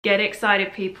Get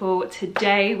excited, people.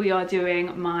 Today we are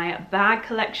doing my bag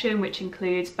collection, which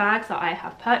includes bags that I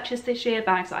have purchased this year,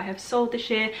 bags that I have sold this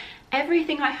year,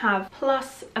 everything I have,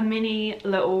 plus a mini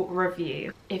little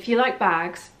review. If you like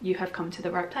bags, you have come to the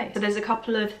right place. So there's a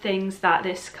couple of things that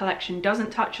this collection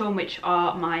doesn't touch on, which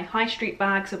are my high street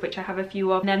bags, of which I have a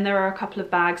few of. And then there are a couple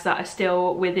of bags that are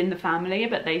still within the family,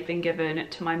 but they've been given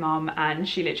to my mum and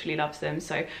she literally loves them.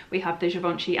 So we have the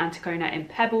Givenchy Antigona in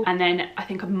Pebble, and then I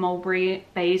think a Mulberry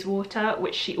Bayswater,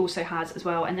 which she also has as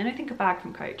well, and then I think a bag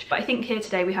from Coach. But I think here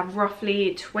today we have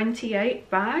roughly 28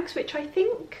 bags, which I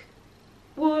think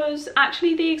was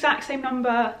actually the exact same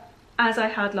number as I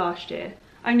had last year.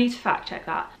 I need to fact check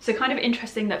that. So kind of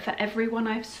interesting that for every one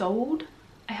I've sold,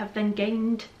 I have then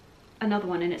gained another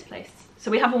one in its place. So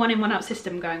we have a one in one out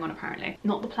system going on apparently.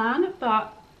 Not the plan,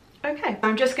 but okay.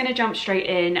 I'm just going to jump straight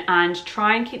in and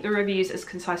try and keep the reviews as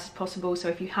concise as possible. So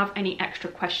if you have any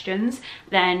extra questions,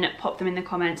 then pop them in the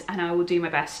comments and I will do my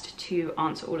best to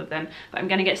answer all of them. But I'm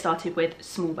going to get started with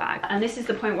small bag. And this is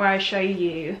the point where I show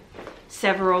you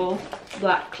several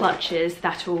black clutches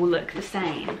that all look the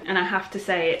same. And I have to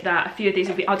say that a few of these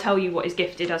will be, I'll tell you what is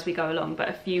gifted as we go along, but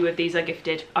a few of these are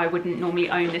gifted. I wouldn't normally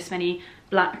own this many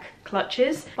black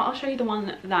clutches, but I'll show you the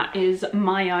one that is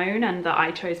my own and that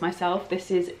I chose myself.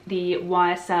 This is the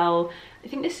YSL, I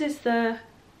think this is the,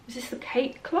 is this the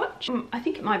Kate clutch? I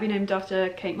think it might be named after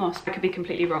Kate Moss. I could be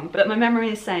completely wrong, but my memory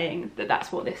is saying that that's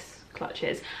what this clutch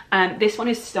is. This one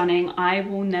is stunning. I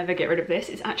will never get rid of this.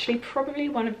 It's actually probably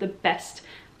one of the best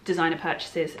designer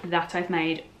purchases that I've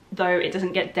made, though it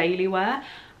doesn't get daily wear.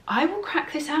 I will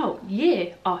crack this out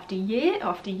year after year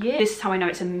after year. This is how I know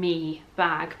it's a me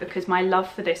bag, because my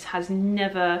love for this has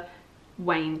never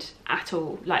waned at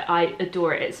all. Like, I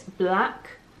adore it. It's black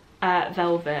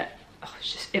velvet. Oh,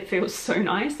 it's just, it feels so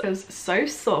nice. It feels so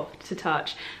soft to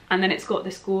touch. And then it's got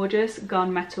this gorgeous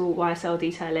gunmetal YSL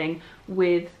detailing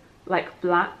with like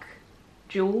black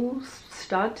jewels,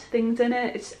 stud things in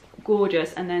it. It's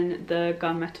gorgeous. And then the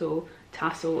gunmetal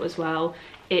tassel as well.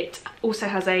 It also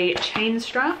has a chain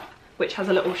strap, which has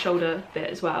a little shoulder bit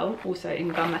as well, also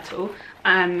in gunmetal.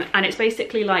 And it's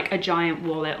basically like a giant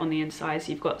wallet on the inside.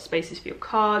 So you've got spaces for your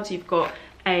cards, you've got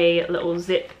a little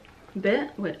zip bit,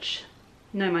 which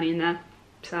no money in there,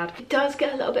 sad. It does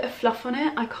get a little bit of fluff on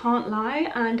it, I can't lie,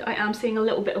 and I am seeing a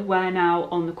little bit of wear now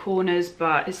on the corners,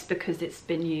 but it's because it's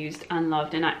been used and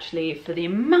loved. And actually, for the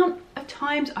amount of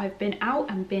times I've been out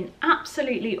and been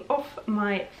absolutely off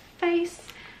my face,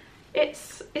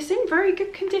 it's in very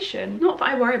good condition. Not that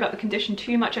I worry about the condition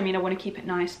too much. I mean, I want to keep it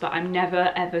nice, but I'm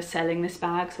never ever selling this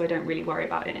bag, so I don't really worry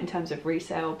about it in terms of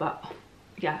resale. But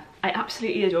yeah, I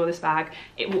absolutely adore this bag.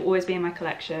 It will always be in my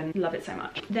collection. Love it so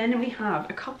much. Then we have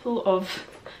a couple of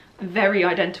very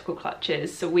identical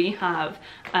clutches. So we have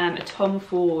a Tom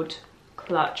Ford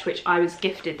clutch, which I was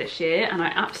gifted this year, and I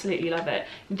absolutely love it.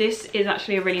 This is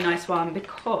actually a really nice one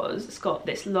because it's got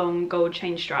this long gold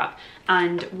chain strap,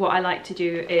 and what I like to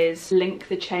do is link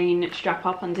the chain strap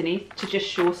up underneath to just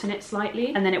shorten it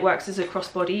slightly, and then it works as a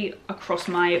crossbody across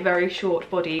my very short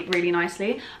body really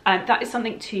nicely. That is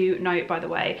something to note, by the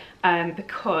way,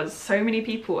 because so many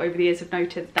people over the years have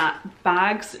noted that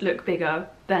bags look bigger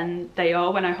than they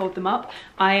are when I hold them up.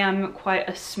 I am quite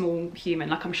a small human,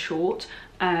 like I'm short,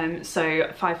 so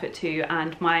 5'2",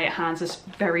 and my hands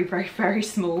are very, very, very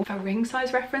small. For ring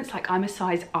size reference, like I'm a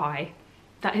size I.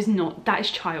 That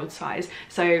is child size.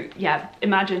 So yeah,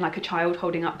 imagine like a child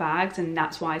holding up bags, and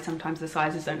that's why sometimes the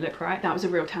sizes don't look right. That was a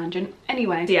real tangent.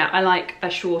 Anyway, so yeah, I like a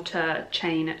shorter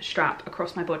chain strap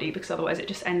across my body because otherwise it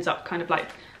just ends up kind of like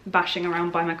bashing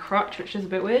around by my crotch, which is a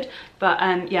bit weird.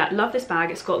 But yeah, love this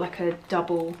bag. It's got like a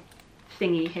double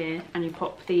thingy here, and you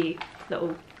pop the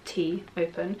little T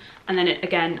open, and then it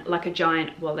again like a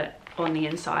giant wallet on the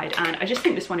inside. And I just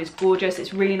think this one is gorgeous.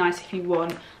 It's really nice if you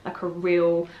want like a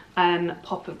real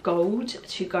pop of gold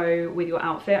to go with your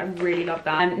outfit. I really love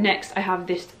that. Next I have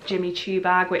this Jimmy Choo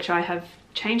bag, which I have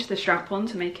changed the strap on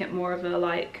to make it more of a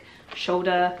like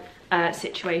shoulder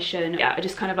situation. Yeah, I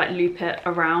just kind of like loop it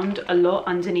around a lot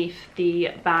underneath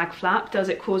the bag flap. Does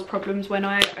it cause problems when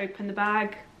I open the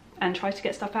bag and try to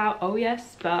get stuff out? Oh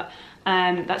yes, but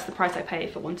that's the price I pay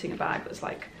for wanting a bag that's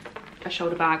like a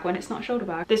shoulder bag when it's not a shoulder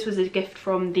bag. This was a gift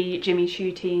from the Jimmy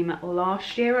Choo team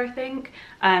last year, I think,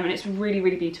 and it's really,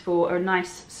 really beautiful. A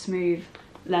nice smooth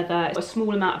leather, a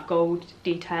small amount of gold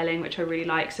detailing, which I really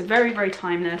like, so very, very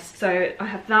timeless. So I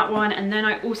have that one, and then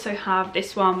I also have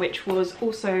this one, which was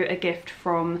also a gift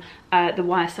from the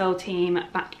YSL team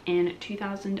back in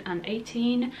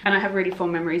 2018, and I have really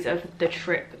fond memories of the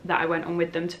trip that I went on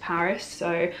with them to Paris.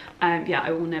 So yeah,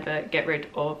 I will never get rid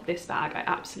of this bag. I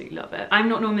absolutely love it. I'm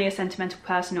not normally a sentimental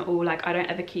person at all. Like, I don't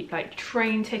ever keep like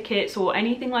train tickets or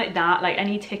anything like that, like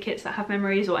any tickets that have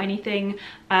memories or anything.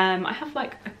 I have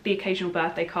like the occasional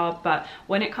birthday card, but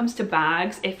when it comes to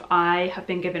bags, if I have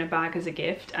been given a bag as a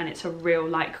gift and it's a real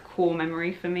like core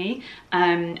memory for me,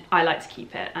 I like to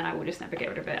keep it, and I will just never get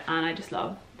rid of it. And I just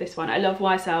love this one. I love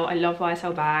YSL. I love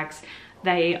YSL bags.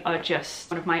 They are just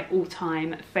one of my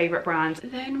all-time favorite brands.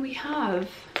 Then we have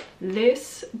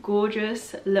this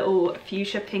gorgeous little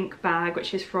fuchsia pink bag,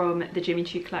 which is from the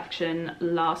Givenchy collection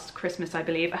last Christmas, I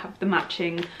believe. I have the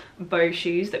matching bow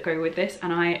shoes that go with this,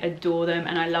 and I adore them,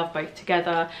 and I love both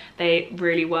together. They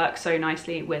really work so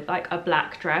nicely with like a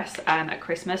black dress at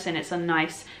Christmas, and it's a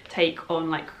nice take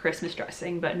on like Christmas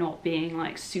dressing, but not being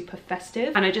like super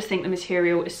festive. And I just think the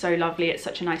material is so lovely. It's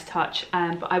such a nice touch.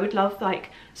 But I would love like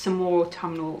some more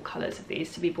autumnal colours of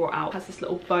these to be brought out. It has this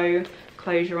little bow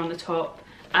closure on the top.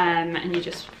 And you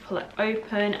just pull it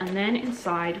open, and then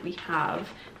inside we have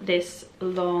this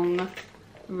long,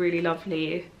 really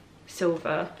lovely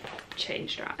silver chain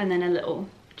strap, and then a little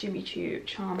Jimmy Choo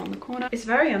charm on the corner. It's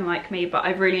very unlike me, but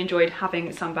I've really enjoyed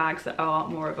having some bags that are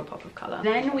more of a pop of colour.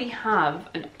 Then we have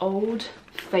an old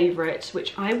favourite,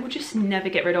 which I will just never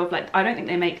get rid of. Like, I don't think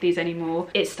they make these anymore.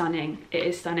 It's stunning. It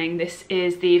is stunning. This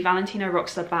is the Valentino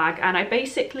Rockstud bag, and I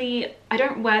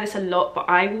don't wear this a lot, but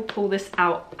I will pull this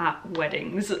out at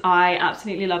weddings. I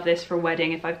absolutely love this for a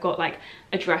wedding. If I've got like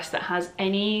a dress that has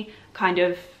any kind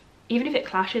of, even if it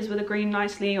clashes with a green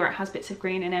nicely, or it has bits of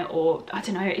green in it, or I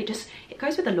don't know, it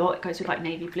goes with a lot. It goes with like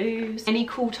navy blues, any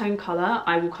cool tone colour,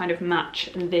 I will kind of match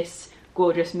this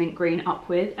gorgeous mint green up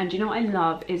with. And do you know what I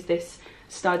love is this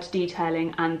stud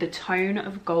detailing and the tone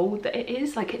of gold that it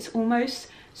is. Like, it's almost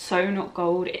so not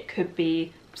gold, it could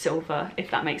be silver, if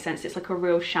that makes sense. It's like a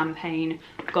real champagne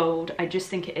gold. I just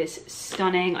think it is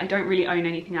stunning. I don't really own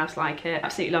anything else like it.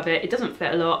 Absolutely love it. It doesn't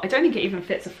fit a lot. I don't think it even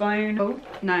fits a phone. Oh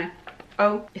no.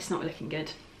 Oh, it's not looking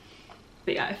good.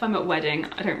 But yeah, if I'm at a wedding,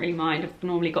 I don't really mind. I've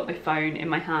normally got my phone in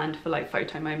my hand for like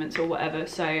photo moments or whatever.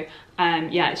 So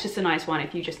yeah, it's just a nice one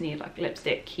if you just need like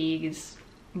lipstick, keys,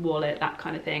 wallet, that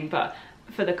kind of thing. But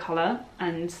for the colour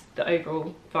and the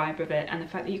overall vibe of it, and the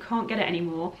fact that you can't get it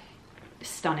anymore, it's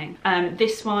stunning.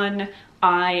 This one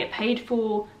I paid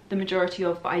for the majority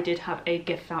of, but I did have a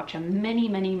gift voucher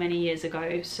many years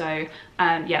ago. So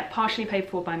yeah, partially paid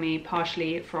for by me,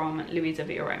 partially from Louisa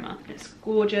Vioroma. It's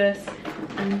gorgeous.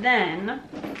 And then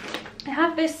I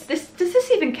have this, does this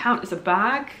even count as a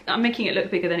bag? I'm making it look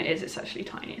bigger than it is. It's actually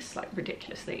tiny. It's like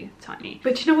ridiculously tiny.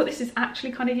 But do you know what this is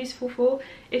actually kind of useful for?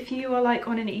 If you are like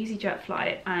on an EasyJet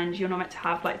flight and you're not meant to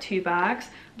have like 2 bags,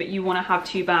 but you want to have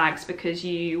 2 bags because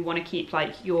you want to keep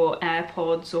like your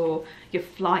AirPods or your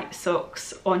flight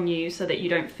socks on you so that you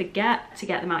don't forget to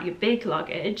get them out your big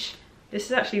luggage. This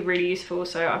is actually really useful.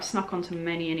 So I've snuck onto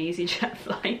many an EasyJet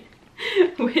flight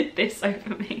with this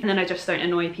over me, and then I just don't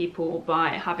annoy people by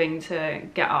having to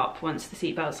get up once the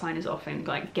seatbelt sign is off and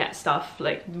like get stuff,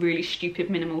 like really stupid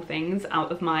minimal things,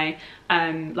 out of my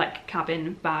like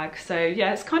cabin bag. So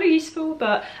yeah, it's kind of useful,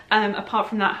 but apart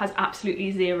from that, has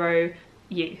absolutely zero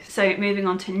use. So moving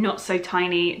on to not so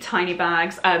tiny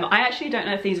bags. I actually don't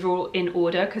know if these are all in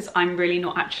order, because I'm really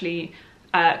not actually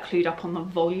clued up on the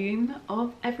volume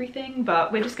of everything,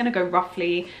 but we're just going to go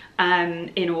roughly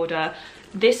in order.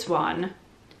 This one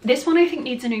I think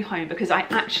needs a new home, because I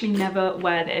actually never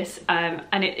wear this, and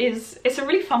it's a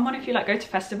really fun one if you like go to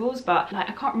festivals, but like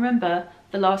I can't remember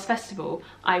the last festival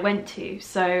I went to,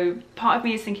 so part of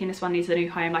me is thinking this one needs a new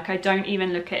home. Like, I don't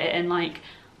even look at it and like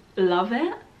love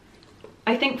it.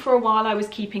 I think for a while I was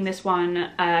keeping this one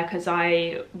because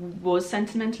I was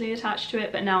sentimentally attached to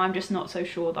it, but now I'm just not so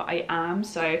sure that I am.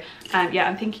 So yeah,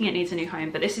 I'm thinking it needs a new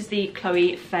home. But this is the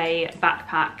Chloe Faye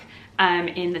backpack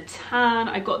in the tan.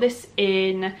 I got this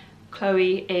in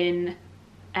Chloe in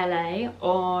LA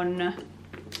on,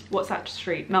 what's that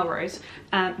street? Melrose.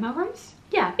 Melrose?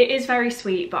 Yeah, it is very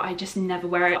sweet, but I just never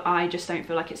wear it. I just don't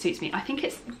feel like it suits me. I think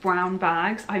it's brown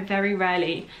bags. I very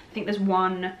rarely, I think there's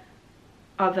one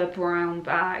other brown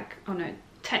bag, oh no,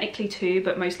 technically 2,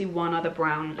 but mostly one other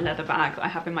brown leather bag that I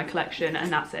have in my collection,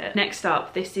 and that's it. Next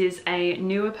up, this is a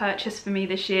newer purchase for me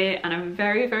this year, and a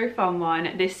very fun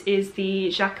one. This is the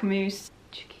Jacquemus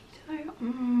Chiquito.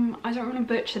 I don't want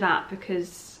to butcher that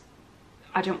because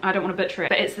I don't want to butcher it,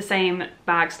 but it's the same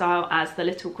bag style as the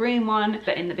little green one,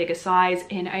 but in the bigger size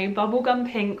in a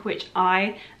bubblegum pink, which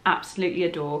I absolutely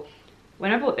adore.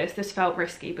 When I bought this, this felt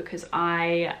risky because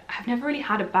I have never really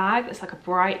had a bag that's like a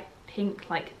bright pink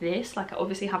like this. Like I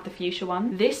obviously have the fuchsia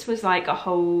one. This was like a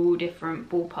whole different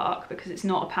ballpark because it's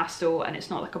not a pastel and it's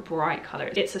not like a bright color.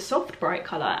 It's a soft bright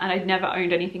color, and I'd never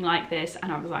owned anything like this,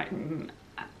 and I was like,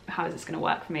 how is this going to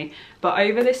work for me? But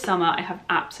over this summer I have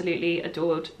absolutely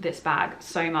adored this bag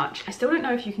so much. I still don't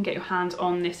know if you can get your hands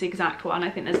on this exact one. I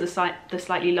think there's the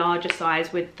slightly larger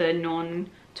size with the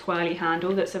non-twirly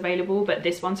handle that's available, but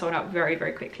this one sold out very,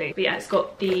 very quickly. But yeah, it's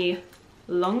got the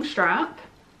long strap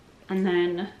and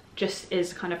then just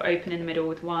is kind of open in the middle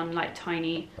with one like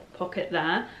tiny pocket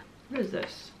there. What is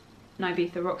this? An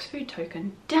Ibiza Rockstud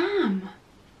token. Damn!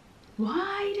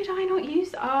 Why did I not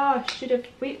use that? Oh, should have.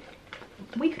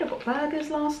 We could have got burgers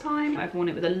last time. I've worn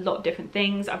it with a lot of different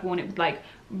things. I've worn it with like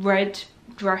red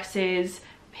dresses,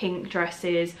 pink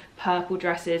dresses, purple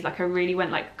dresses. Like I really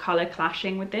went like color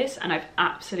clashing with this, and I've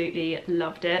absolutely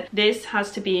loved it. This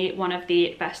has to be one of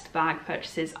the best bag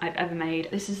purchases I've ever made.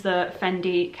 This is the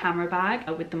Fendi Camera Bag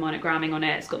with the monogramming on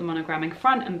it. It's got the monogramming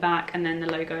front and back, and then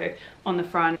the logo on the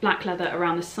front, black leather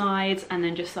around the sides, and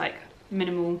then just like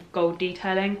minimal gold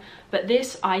detailing. But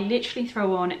this I literally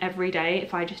throw on every day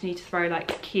if I just need to throw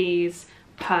like keys,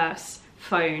 purse,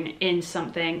 phone in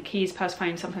something. Keys, purse,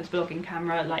 phone, sometimes vlogging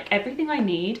camera, like everything I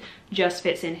need just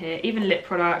fits in here. Even lip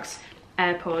products,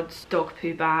 AirPods, dog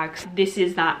poo bags. This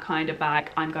is that kind of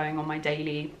bag I'm going on my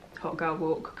daily hot girl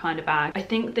walk kind of bag. I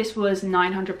think this was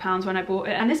 £900 when I bought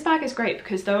it, and this bag is great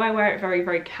because though I wear it very,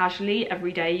 very casually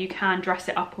every day, you can dress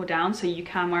it up or down, so you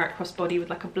can wear it crossbody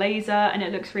with like a blazer and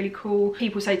it looks really cool.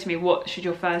 People say to me, what should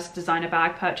your first designer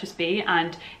bag purchase be?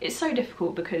 And it's so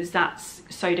difficult because that's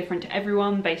so different to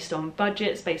everyone, based on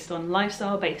budgets, based on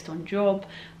lifestyle, based on job,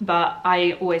 but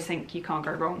I always think you can't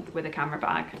go wrong with a camera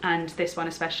bag, and this one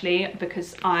especially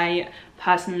because I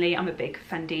personally I'm a big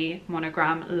Fendi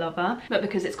monogram lover, but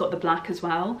because it's got the black as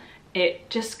well, it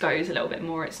just goes a little bit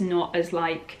more. It's not as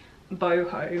like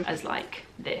boho as like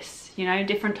this, you know,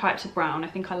 different types of brown. I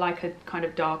think I like a kind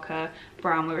of darker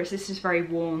brown, whereas this is very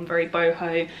warm, very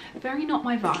boho, very not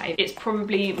my vibe. It's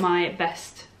probably my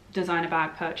best designer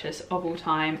bag purchase of all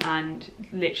time, and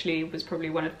literally was probably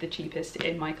one of the cheapest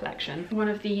in my collection. One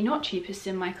of the not cheapest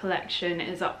in my collection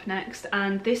is up next,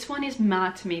 and this one is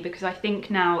mad to me because I think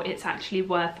now it's actually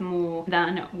worth more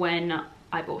than when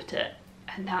I bought it,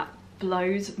 and that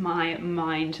blows my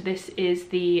mind. This is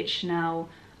the Chanel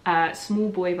small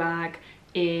boy bag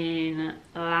in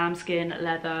lambskin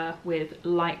leather with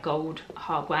light gold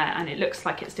hardware, and it looks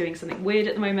like it's doing something weird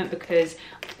at the moment because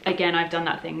again I've done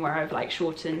that thing where I've like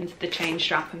shortened the chain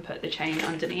strap and put the chain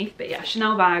underneath. But yeah,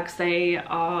 Chanel bags, they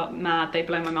are mad, they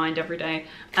blow my mind every day.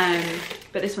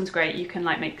 But this one's great. You can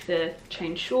like make the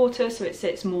chain shorter so it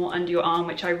sits more under your arm,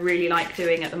 which I really like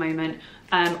doing at the moment,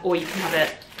 or you can have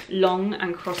it long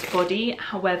and crossbody.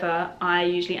 However, I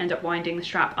usually end up winding the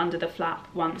strap under the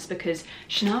flap once because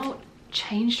Chanel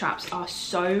chain straps are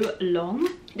so long.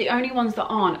 The only ones that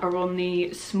aren't are on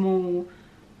the small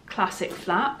classic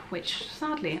flap, which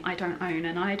sadly I don't own,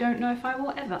 and I don't know if I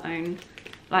will ever own.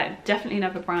 Like definitely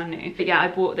never brand new. But yeah, I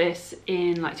bought this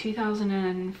in like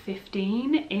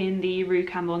 2015 in the Rue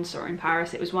Cambon store in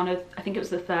Paris. It was one of, I think it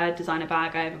was the third designer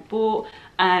bag I ever bought.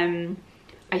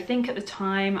 I think at the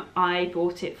time I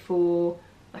bought it for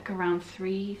like around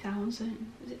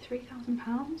 3,000, was it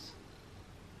 £3,000?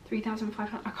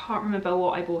 3,500, I can't remember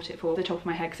what I bought it for off the top of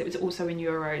my head because it was also in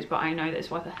euros, but I know that it's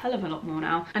worth a hell of a lot more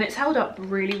now. And it's held up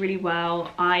really, really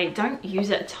well. I don't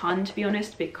use it a ton, to be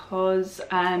honest, because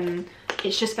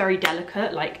it's just very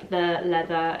delicate. Like the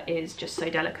leather is just so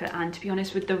delicate, and to be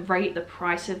honest, with the rate the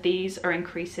price of these are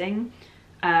increasing,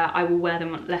 I will wear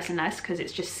them less and less because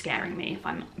it's just scaring me, if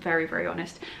I'm very, very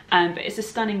honest. But it's a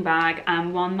stunning bag,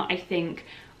 and one that I think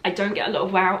I don't get a lot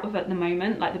of wear out of at the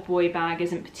moment. Like the boy bag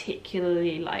isn't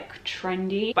particularly like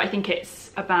trendy, but I think it's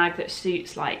a bag that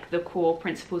suits like the core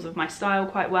principles of my style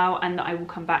quite well, and that I will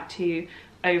come back to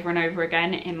over and over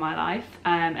again in my life.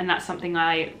 And that's something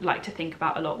I like to think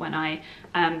about a lot when I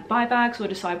buy bags or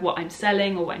decide what I'm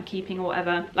selling or what I'm keeping or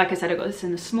whatever. Like I said, I got this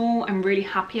in the small. I'm really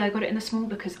happy I got it in the small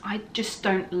because I just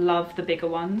don't love the bigger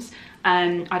ones.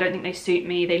 I don't think they suit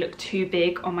me. They look too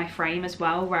big on my frame as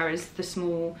well, whereas the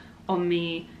small on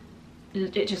me,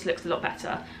 it just looks a lot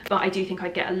better. But I do think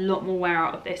I'd get a lot more wear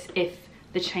out of this if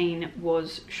the chain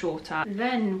was shorter.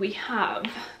 Then we have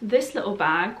this little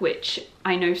bag, which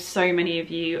I know so many of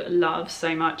you love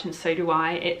so much, and so do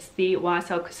I. It's the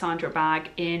YSL Cassandra bag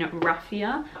in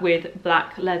raffia with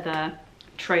black leather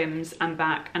trims and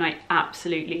back, and I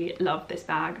absolutely love this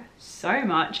bag so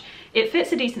much. It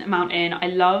fits a decent amount in. I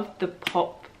love the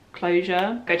pop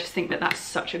closure. I just think that that's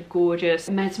such a gorgeous,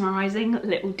 mesmerizing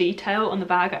little detail on the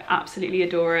bag. I absolutely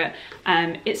adore it.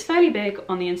 It's fairly big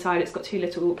on the inside. It's got 2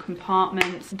 little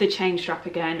compartments. The chain strap,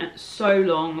 again, so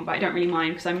long, but I don't really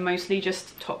mind because I mostly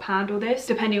just top handle this.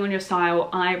 Depending on your style,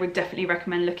 I would definitely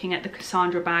recommend looking at the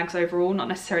Cassandra bags overall, not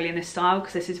necessarily in this style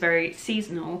because this is very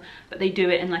seasonal, but they do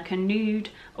it in like a nude,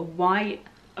 a white,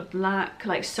 a black,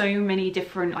 like so many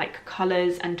different like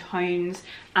colors and tones,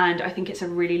 and I think it's a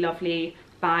really lovely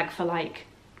bag for like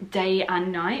day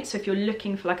and night. So if you're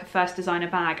looking for like a first designer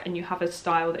bag and you have a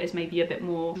style that is maybe a bit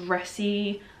more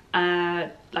dressy,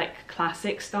 like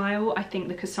classic style, I think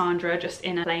the Cassandra just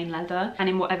in a plain leather and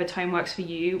in whatever tone works for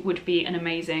you would be an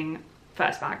amazing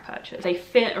first bag purchase. They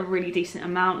fit a really decent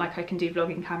amount, like I can do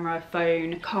vlogging camera,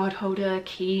 phone, card holder,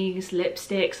 keys,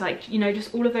 lipsticks, like, you know,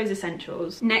 just all of those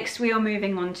essentials. Next we are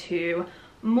moving on to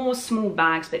more small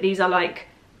bags, but these are like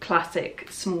classic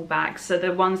small bags. So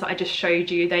the ones that I just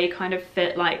showed you, they kind of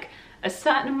fit like a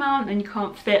certain amount and you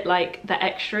can't fit like the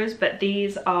extras, but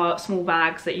these are small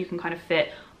bags that you can kind of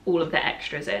fit all of the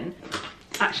extras in.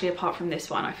 Actually, apart from this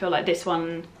one, I feel like this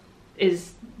one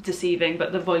is deceiving,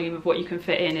 but the volume of what you can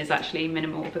fit in is actually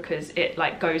minimal because it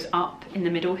like goes up in the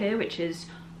middle here, which is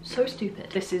so stupid.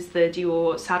 This is the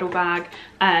Dior saddle bag.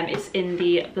 It's in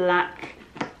the black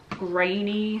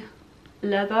grainy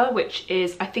leather, which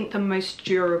is I think the most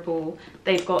durable.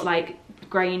 They've got like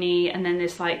grainy and then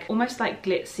this like almost like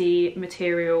glitzy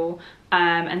material,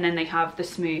 and then they have the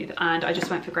smooth, and I just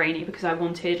went for grainy because I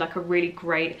wanted like a really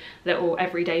great little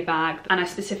everyday bag, and I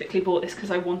specifically bought this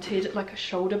because I wanted like a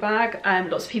shoulder bag.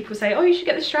 Lots of people say, oh, you should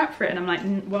get the strap for it, and I'm like,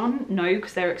 one, no,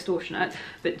 because they're extortionate,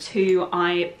 but two,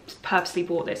 I purposely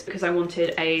bought this because I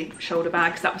wanted a shoulder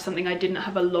bag because that was something I didn't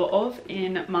have a lot of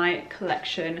in my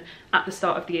collection at the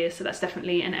start of the year. So that's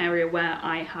definitely an area where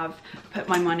I have put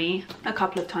my money a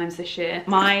couple of times this year.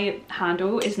 My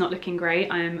handle is not looking great,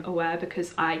 I am aware,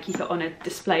 because I keep it on a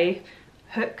display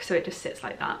hook, so it just sits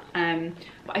like that.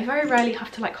 But I very rarely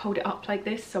have to like hold it up like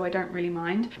this, so I don't really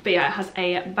mind. But yeah, it has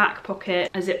a back pocket,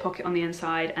 a zip pocket on the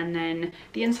inside, and then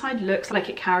the inside looks like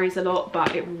it carries a lot,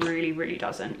 but it really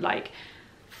doesn't. Like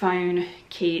phone,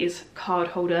 keys, card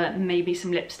holder, maybe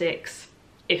some lipsticks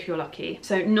if you're lucky.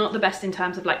 So not the best in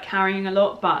terms of like carrying a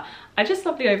lot, but I just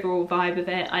love the overall vibe of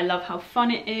it. I love how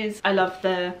fun it is. I love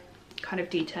the kind of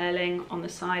detailing on the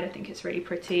side. I think it's really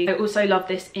pretty. I also love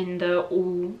this in the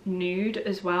all nude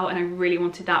as well, and I really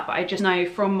wanted that, but I just know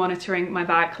from monitoring my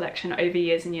bag collection over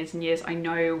years and years and years, I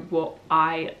know what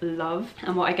I love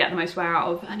and what I get the most wear out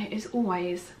of, and it is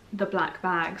always the black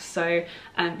bags. So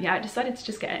yeah, I decided to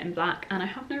just get it in black, and I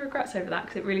have no regrets over that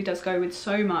because it really does go with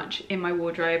so much in my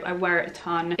wardrobe. I wear it a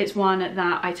ton. It's one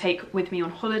that I take with me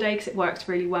on holiday because it works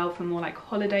really well for more like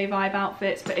holiday vibe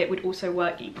outfits, but it would also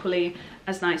work equally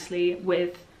as nicely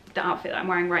with the outfit that I'm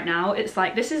wearing right now. It's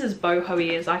like, this is as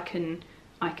boho-y as I can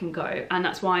go, and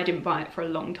that's why I didn't buy it for a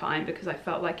long time, because I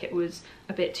felt like it was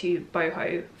a bit too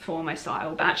boho for my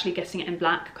style. But actually getting it in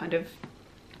black kind of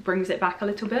brings it back a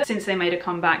little bit. Since they made a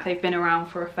comeback, they've been around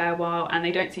for a fair while and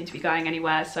they don't seem to be going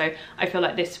anywhere, so I feel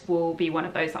like this will be one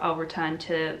of those that I'll return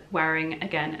to wearing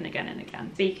again and again and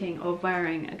again. Speaking of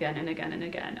wearing again and again and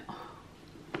again, oh,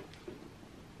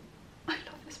 I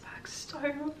love this bag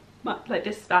so much. Like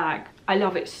this bag, I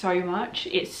love it so much.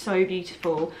 It's so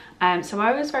beautiful. So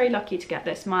I was very lucky to get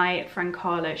this. My friend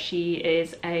Carla, she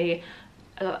is a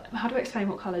how do I explain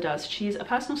what Carla does? She's a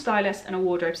personal stylist and a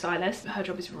wardrobe stylist. Her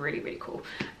job is really cool,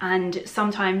 and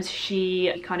sometimes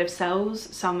she kind of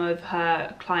sells some of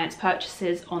her clients'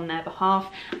 purchases on their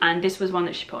behalf, and this was one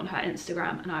that she put on her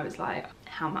Instagram, and I was like,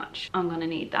 how much? I'm gonna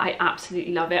need that. I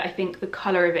absolutely love it. I think the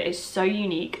color of it is so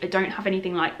unique. I don't have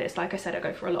anything like this. Like I said, I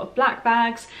go for a lot of black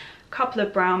bags, couple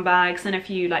of brown bags, and a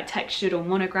few like textured or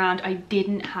monogrammed. I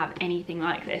didn't have anything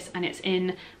like this, and it's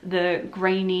in the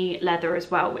grainy leather as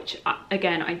well, which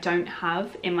again I don't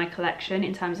have in my collection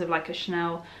in terms of like a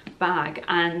Chanel bag,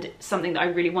 and something that I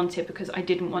really wanted because I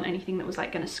didn't want anything that was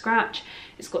like gonna scratch.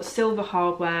 It's got silver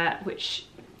hardware, which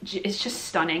is just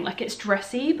stunning. Like it's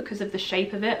dressy because of the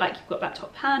shape of it, like you've got that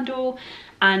top handle,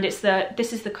 and it's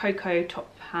this is the Cocoa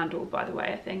top handle, by the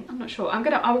way. I think, I'm not sure,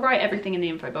 I'll write everything in the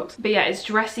info box, but yeah, it's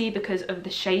dressy because of the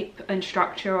shape and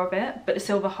structure of it, but the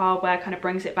silver hardware kind of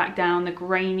brings it back down. The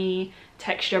grainy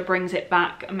texture brings it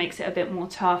back and makes it a bit more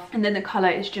tough, and then the color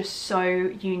is just so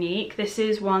unique. This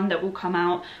is one that will come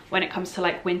out when it comes to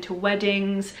like winter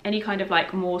weddings, any kind of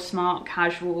like more smart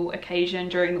casual occasion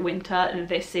during the winter, and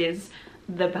this is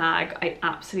the bag. I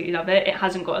absolutely love it. It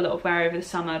hasn't got a lot of wear over the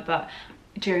summer, but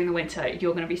during the winter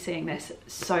you're going to be seeing this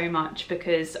so much,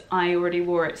 because I already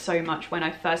wore it so much when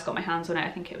I first got my hands on it.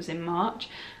 I think it was in March,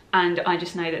 and I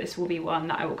just know that this will be one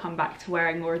that I will come back to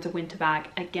wearing more as a winter bag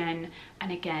again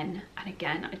and again and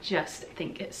again. I just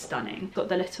think it's stunning. Got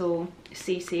the little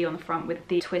CC on the front with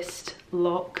the twist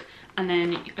lock, and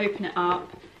then you open it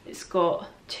up. It's got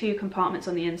 2 compartments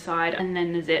on the inside and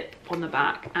then the zip on the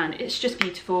back, and it's just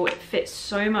beautiful. It fits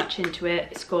so much into it.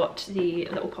 It's got the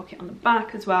little pocket on the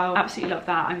back as well. Absolutely love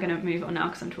that. I'm going to move on now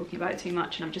because I'm talking about it too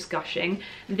much and I'm just gushing.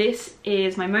 This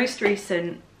is my most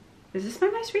recent. Is this my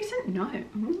most recent? No.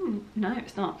 No,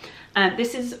 it's not.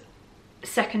 This is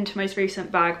second to most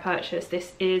recent bag purchase.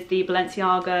 This is the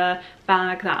Balenciaga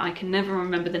bag that I can never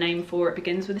remember the name for. It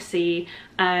begins with a C.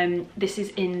 This is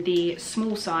in the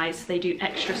small size. They do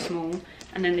extra small,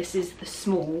 and then this is the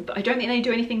small, but I don't think they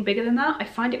do anything bigger than that. I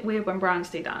find it weird when brands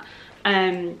do that.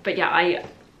 But yeah, I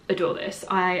adore this.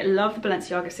 I love the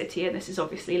Balenciaga City, and this is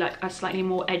obviously like a slightly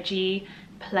more edgy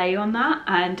play on that,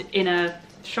 and in a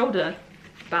shoulder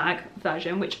bag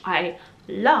version, which I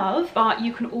love. But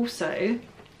you can also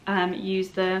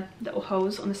use the little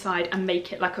holes on the side and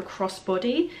make it like a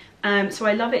crossbody. So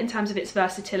I love it in terms of its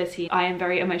versatility. I am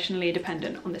very emotionally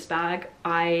dependent on this bag.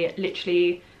 I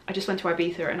just went to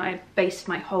Ibiza and I based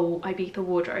my whole Ibiza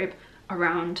wardrobe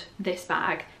around this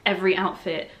bag. Every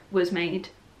outfit was made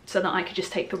so that I could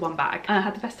just take the one bag, and I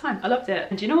had the best time. I loved it.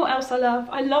 And do you know what else I love?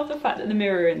 I love the fact that the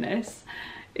mirror in this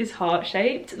is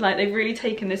heart-shaped. Like, they've really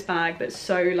taken this bag that's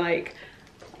so like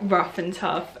rough and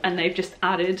tough, and they've just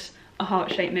added a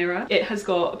heart-shaped mirror. It has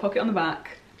got a pocket on the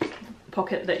back,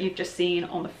 pocket that you've just seen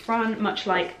on the front, much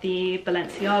like the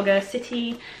Balenciaga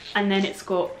City, and then it's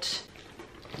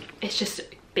just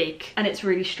big and it's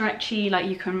really stretchy. Like,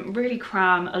 you can really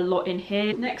cram a lot in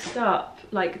here. Next up,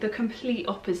 like the complete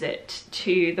opposite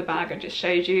to the bag I just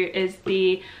showed you, is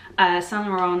the Saint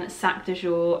Laurent Sac de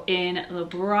Jour in the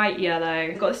bright yellow.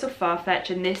 I've got this off Farfetch,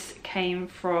 and this came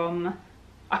from,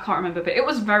 I can't remember, but it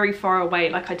was very far away.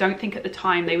 Like, I don't think at the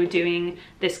time they were doing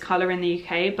this colour in the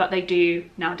UK, but they do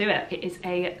now do it. It is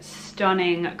a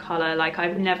stunning colour. Like,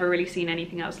 I've never really seen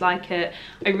anything else like it.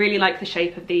 I really like the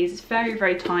shape of these. It's very,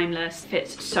 very timeless.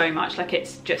 Fits so much. Like,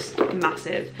 it's just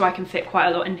massive. So I can fit quite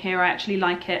a lot in here. I actually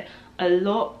like it a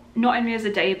lot, not only as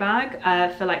a day bag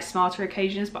for like smarter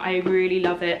occasions, but I really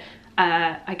love it,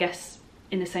 I guess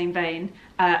in the same vein,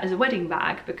 as a wedding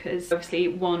bag, because obviously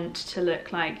want to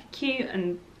look like cute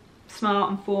and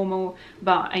smart and formal,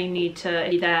 but I need to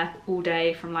be there all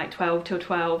day from like 12 till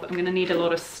 12. I'm gonna need a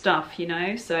lot of stuff, you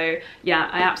know? So yeah,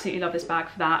 I absolutely love this bag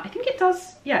for that. I think it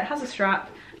does, yeah, it has a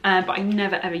strap, but I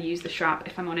never ever use the strap,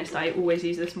 if I'm honest. I always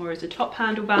use this more as a top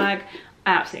handle bag.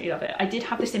 I absolutely love it. I did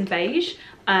have this in beige,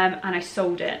 and I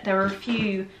sold it. There were a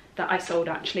few that I sold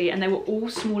actually, and they were all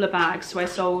smaller bags. So I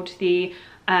sold the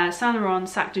Saint Laurent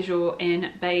Sac de Jour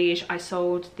in beige. I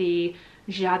sold the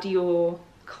Dior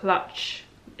clutch.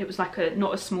 It was like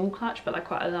not a small clutch, but like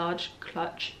quite a large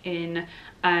clutch in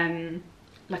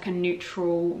like a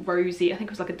neutral rosy, I think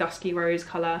it was like a dusky rose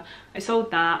colour. I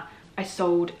sold that. I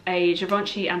sold a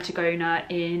Givenchy Antigona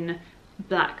in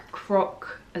black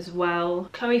croc as well.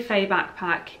 Chloe Faye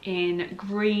backpack in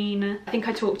green. I think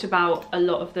I talked about a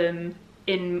lot of them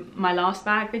in my last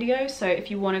bag video, so if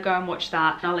you want to go and watch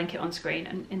that, I'll link it on screen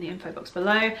and in the info box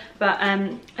below. But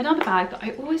another bag that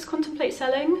I always contemplate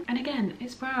selling, and again,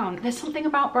 it's brown. There's something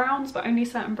about browns, but only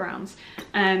certain browns.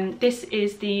 This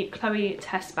is the Chloe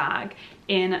Tess bag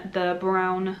in the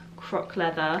brown croc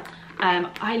leather.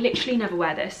 I literally never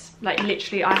wear this. Like,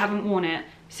 literally, I haven't worn it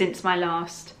since my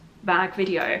last bag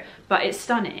video, but it's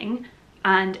stunning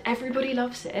and everybody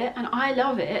loves it, and I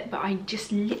love it, but I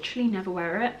just literally never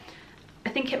wear it. I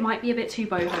think it might be a bit too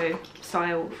boho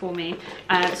style for me.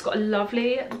 It's got a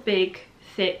lovely big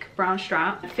thick brown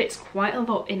strap. It fits quite a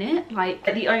lot in it. Like,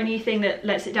 the only thing that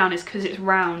lets it down is because it's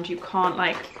round, you can't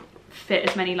like fit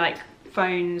as many like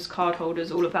phones, card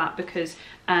holders, all of that, because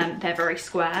they're very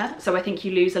square, so I think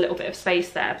you lose a little bit of space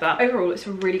there. But overall, it's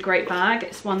a really great bag.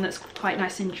 It's one that's quite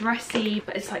nice and dressy,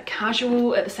 but it's like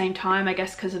casual at the same time, I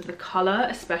guess because of the colour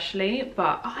especially.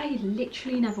 But I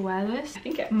literally never wear this. I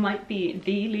think it might be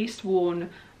the least worn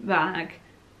bag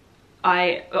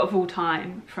of all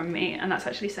time from me, and that's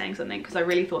actually saying something, because I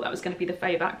really thought that was going to be the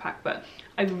Faye backpack, but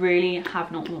I really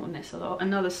have not worn this a lot.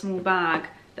 Another small bag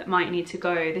that might need to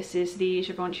go. This is the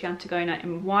Givenchy Antigona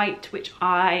in white, which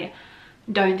I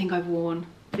don't think I've worn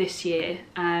this year,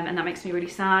 and that makes me really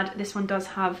sad. This one does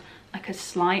have like a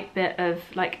slight bit of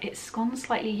like, it's gone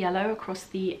slightly yellow across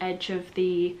the edge of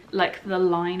the like the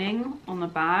lining on the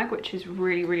bag, which is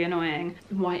really annoying.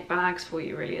 White bags for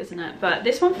you really, isn't it? But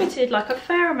this one fitted like a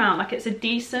fair amount. Like it's a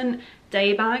decent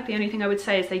day bag. The only thing I would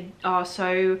say is they are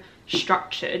so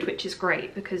structured, which is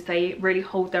great because they really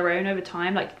hold their own over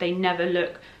time. Like they never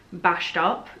look bashed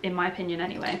up, in my opinion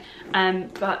anyway.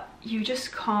 But you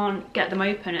just can't get them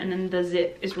open, and then the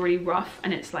zip is really rough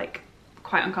and it's like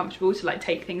quite uncomfortable to like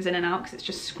take things in and out because it's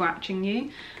just scratching you.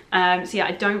 So yeah,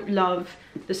 I don't love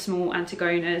the small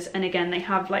Antigonas, and again they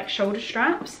have like shoulder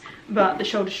straps, but the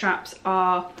shoulder straps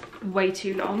are way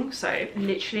too long, so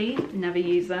literally never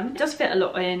use them. It does fit a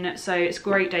lot in, so it's a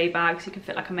great day bag, so you can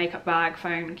fit like a makeup bag,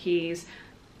 phone, keys,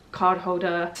 card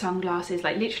holder, sunglasses,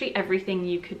 like literally everything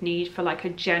you could need for like a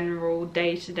general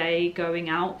day-to-day going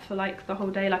out for like the whole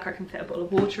day. Like I can fit a bottle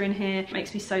of water in here. It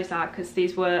makes me so sad because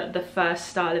these were the first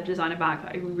style of designer bag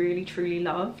that I really truly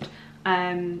loved.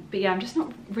 But yeah, I'm just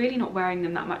really not wearing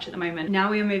them that much at the moment. Now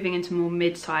we are moving into more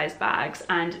mid-sized bags,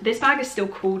 and this bag is still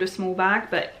called a small bag,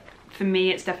 but for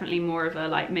me it's definitely more of a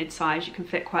like mid-size. You can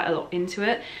fit quite a lot into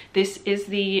it. This is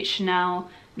the Chanel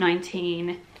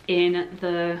 19 in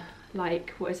the like,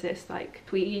 what is this, like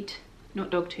tweed, not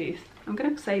dog tooth, I'm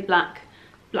gonna say black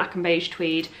and beige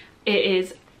tweed. It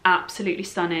is absolutely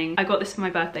stunning. I got this for my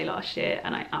birthday last year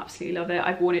and I absolutely love it.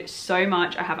 I've worn it so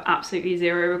much. I have absolutely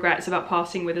zero regrets about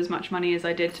parting with as much money as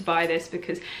I did to buy this,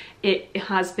 because it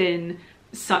has been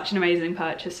such an amazing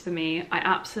purchase for me. I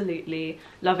absolutely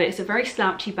love it. It's a very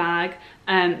slouchy bag.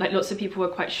 Like lots of people were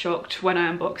quite shocked when I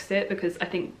unboxed it because I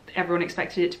think everyone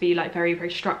expected it to be like very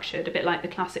structured, a bit like the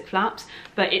classic flaps,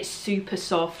 but it's super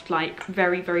soft, like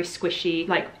very squishy.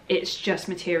 Like it's just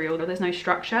material, there's no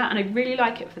structure, and I really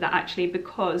like it for that actually,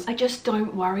 because I just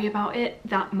don't worry about it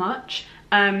that much.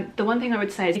 The one thing I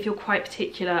would say is if you're quite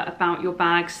particular about your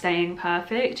bag staying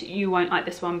perfect, you won't like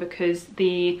this one, because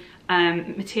the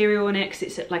material on it, because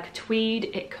it's like a tweed,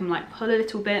 it can like pull a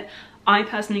little bit. I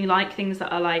personally like things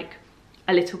that are like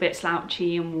a little bit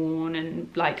slouchy and worn and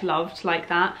like loved like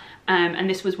that, and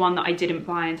this was one that I didn't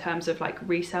buy in terms of like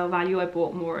resale value. I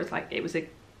bought more as like it was a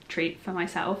treat for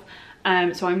myself.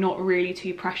 So I'm not really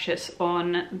too precious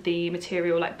on the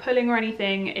material like pulling or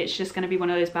anything. It's just going to be one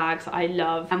of those bags that I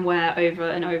love and wear over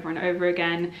and over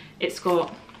again. It's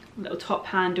got a little top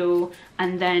handle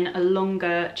and then a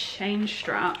longer chain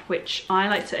strap, which I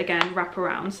like to again wrap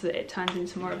around so that it turns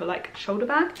into more of a like shoulder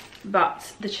bag.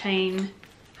 But the chain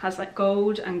has like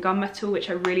gold and gunmetal, which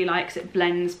I really like because it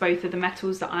blends both of the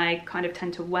metals that I kind of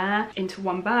tend to wear into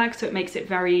one bag, so it makes it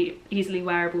very easily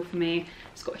wearable for me.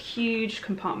 It's got a huge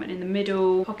compartment in the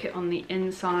middle, pocket on the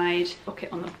inside, pocket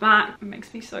on the back. It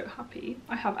makes me so happy.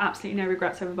 I have absolutely no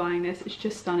regrets over buying this. It's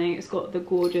just stunning. It's got the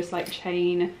gorgeous like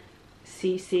chain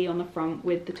CC on the front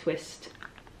with the twist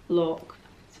lock.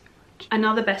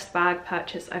 Another best bag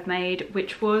purchase I've made,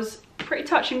 which was pretty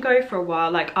touch and go for a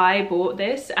while. Like I bought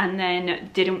this and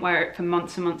then didn't wear it for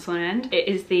months and months on end. It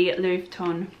is the Louis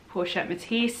Vuitton Pochette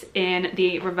Métis in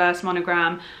the reverse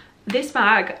monogram. This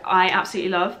bag I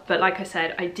absolutely love, but like I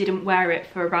said, I didn't wear it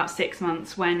for about 6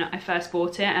 months when I first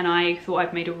bought it, and I thought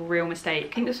I'd made a real mistake.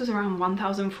 I think this was around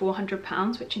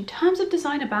 £1,400, which in terms of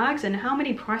designer bags and how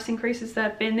many price increases there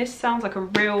have been, this sounds like a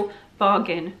real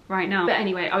bargain right now. But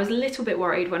anyway, I was a little bit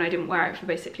worried when I didn't wear it for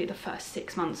basically the first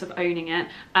 6 months of owning it.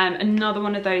 Another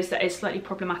one of those that is slightly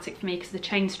problematic for me because the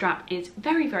chain strap is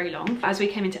very long. As we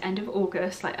came into end of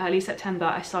August, like early September,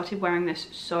 I started wearing this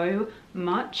so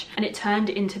much and it turned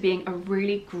into being a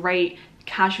really great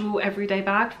casual everyday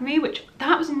bag for me, which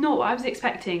that was not what I was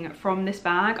expecting from this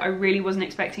bag. I really wasn't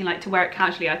expecting like to wear it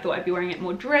casually. I thought I'd be wearing it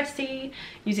more dressy,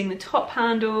 using the top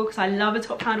handle because I love a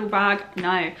top handle bag.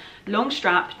 No, long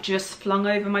strap just flung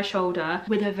over my shoulder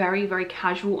with a very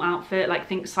casual outfit, like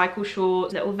think cycle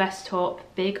shorts, little vest top,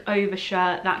 big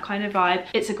overshirt, that kind of vibe.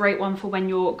 It's a great one for when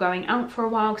you're going out for a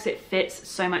while because it fits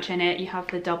so much in it. You have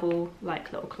the double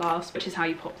like little clasp, which is how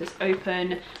you pop this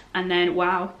open, and then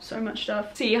wow, so much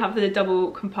stuff. So you have the double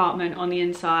compartment on the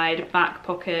inside, back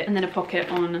pocket, and then a pocket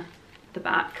on the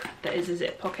back that is a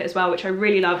zip pocket as well, which I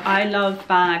really love. I love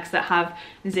bags that have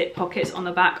zip pockets on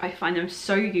the back. I find them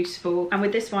so useful. And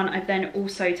with this one, I've then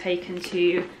also taken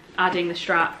to adding the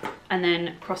strap and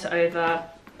then cross it over,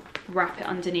 wrap it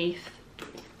underneath,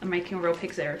 I'm making a real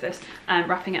pig's ear of this,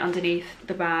 wrapping it underneath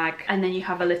the bag, and then you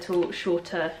have a little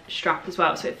shorter strap as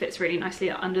well, so it fits really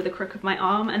nicely under the crook of my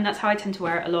arm, and that's how I tend to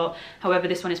wear it a lot. However,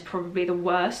 this one is probably the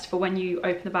worst, for when you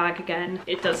open the bag again,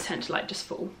 it does tend to like just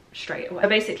fall straight away. I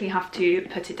basically have to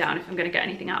put it down if I'm going to get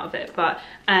anything out of it, but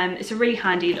it's a really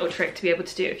handy little trick to be able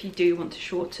to do if you do want to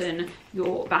shorten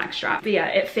your bag strap. But yeah,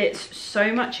 it fits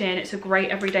so much in. It's a great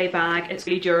everyday bag. It's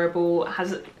really durable,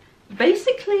 has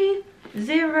basically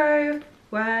zero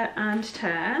wear and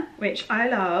tear, which I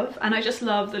love, and I just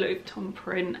love the Louis Vuitton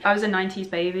print. I was a 90s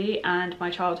baby and my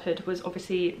childhood was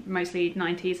obviously mostly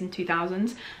 90s and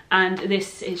 2000s, and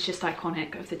this is just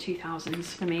iconic of the 2000s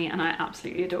for me, and I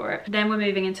absolutely adore it. Then we're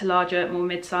moving into larger, more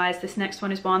mid-size. This next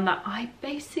one is one that I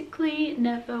basically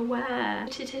never wear,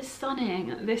 but it is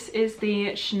stunning. This is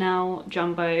the Chanel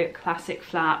Jumbo Classic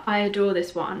Flap. I adore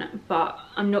this one, but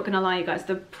I'm not gonna lie, you guys,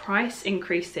 the price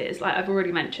increases, like I've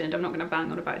already mentioned, I'm not gonna bang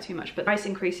on about it too much, but price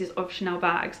increases of Chanel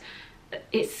bags,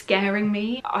 it's scaring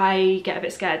me. I get a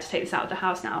bit scared to take this out of the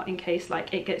house now in case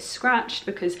like it gets scratched,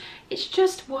 because it's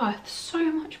just worth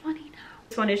so much money now.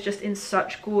 This one is just in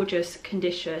such gorgeous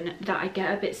condition that I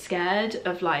get a bit scared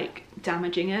of like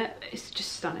damaging it. It's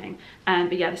just stunning.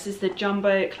 But yeah, this is the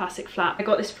Jumbo Classic Flap. I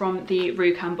got this from the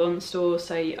Rue Cambon store.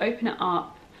 So you open it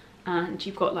up and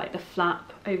you've got like the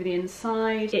flap over the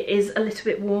inside. It is a little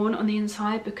bit worn on the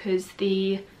inside because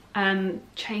the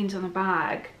chains on the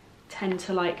bag tend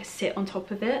to like sit on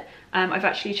top of it. I've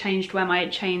actually changed where my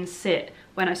chains sit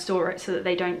when I store it so that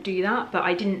they don't do that, but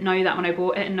I didn't know that when I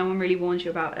bought it, and no one really warns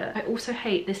you about it. I also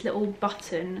hate this little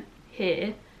button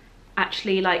here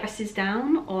actually like presses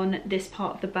down on this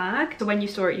part of the bag, so when you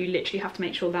store it you literally have to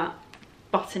make sure that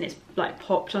button is like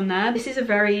popped on there. This is a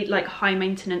very like high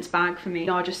maintenance bag for me.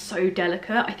 They are just so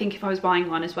delicate. I think if I was buying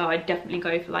one as well, I'd definitely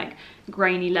go for like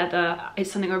grainy leather. It's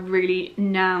something I really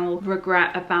now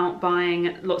regret about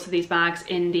buying lots of these bags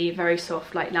in the very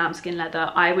soft like lambskin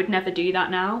leather. I would never do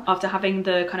that now. After having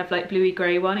the kind of like bluey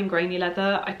grey one in grainy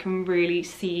leather, I can really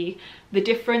see the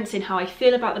difference in how I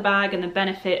feel about the bag and the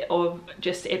benefit of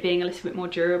just it being a little bit more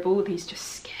durable. These just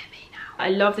scare me. I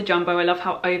love the Jumbo. I love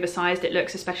how oversized it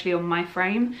looks, especially on my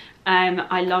frame.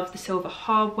 I love the silver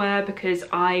hardware because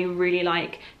I really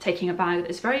like taking a bag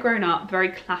that's very grown up, very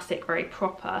classic, very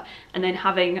proper, and then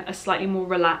having a slightly more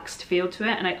relaxed feel to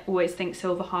it, and I always think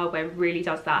silver hardware really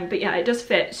does that. But yeah, it does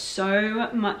fit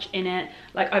so much in it.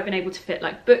 Like I've been able to fit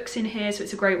like books in here, so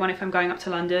it's a great one if I'm going up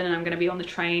to London and I'm going to be on the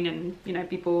train and, you know,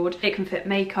 be bored. It can fit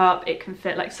makeup, it can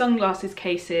fit like sunglasses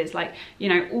cases, like, you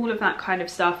know, all of that kind of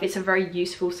stuff. It's a very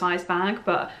useful size bag,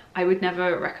 but I would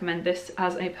never recommend this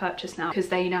as a purchase now because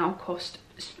they now cost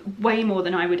way more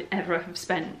than I would ever have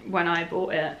spent when I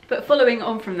bought it. But following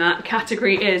on from that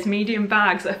category is medium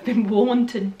bags that have been worn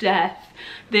to death.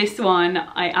 This one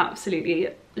I absolutely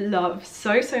love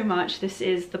so much. This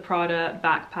is the Prada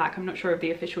backpack. I'm not sure of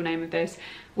the official name of this,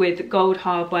 with gold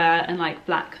hardware and like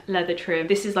black leather trim.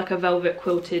 This is like a velvet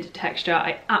quilted texture.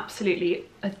 I absolutely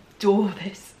adore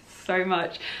this so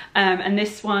much, and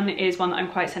this one is one that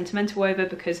I'm quite sentimental over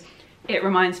because it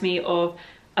reminds me of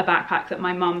a backpack that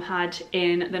my mum had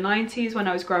in the 90s when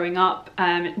I was growing up.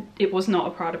 It was not a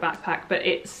Prada backpack, but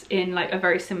it's in like a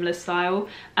very similar style,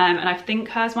 and I think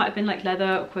hers might have been like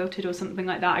leather or quilted or something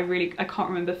like that. I can't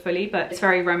remember fully, but it's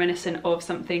very reminiscent of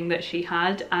something that she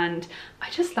had, and I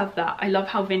just love that. I love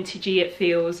how vintagey it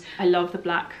feels. I love the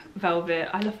black velvet.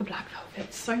 I love the black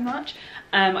velvet so much.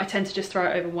 I tend to just throw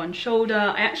it over one shoulder.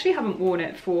 I actually haven't worn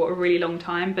it for a really long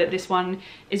time, but this one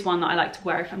is one that I like to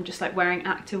wear if I'm just like wearing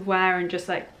active wear and just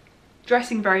like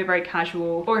dressing very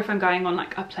casual, or if I'm going on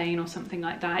like a plane or something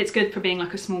like that. It's good for being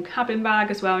like a small cabin bag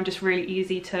as well, and just really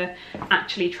easy to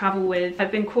actually travel with.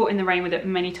 I've been caught in the rain with it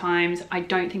many times. I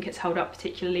don't think it's held up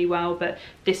particularly well, but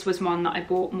this was one that I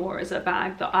bought more as a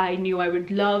bag that I knew I would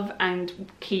love and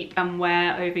keep and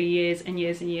wear over years and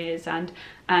years and years, and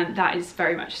that is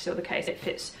very much still the case. It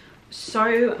fits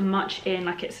so much in,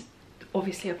 like it's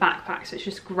obviously a backpack, so it's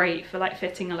just great for like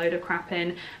fitting a load of crap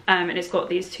in, and it's got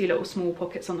these two little small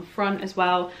pockets on the front as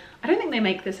well. I don't think they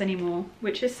make this anymore,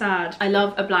 which is sad. I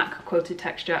love a black quilted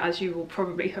texture, as you will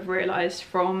probably have realized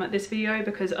from this video,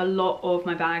 because a lot of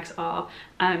my bags are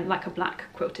like a black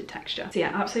quilted texture. So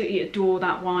yeah, absolutely adore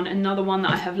that one. Another one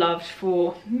that I have loved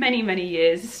for many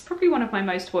years, it's probably one of my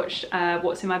most watched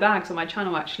what's in my bags on my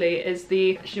channel actually, is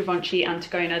the Givenchy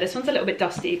Antigona. This one's a little bit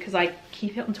dusty because I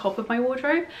keep it on top of my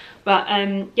wardrobe, but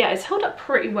yeah, it's held up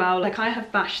pretty well. Like I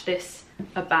have bashed this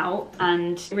about,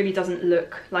 and it really doesn't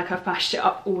look like I've bashed it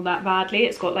up all that badly.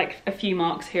 It's got like a few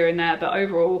marks here and there, but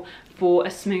overall for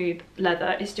a smooth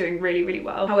leather it's doing really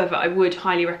well. However, I would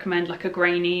highly recommend like a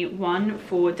grainy one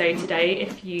for day to day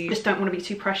if you just don't want to be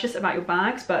too precious about your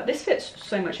bags. But this fits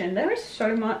so much in. There is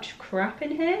so much crap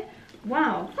in here.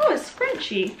 Wow. Oh, it's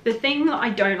scrunchy. The thing that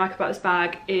I don't like about this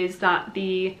bag is that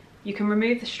you can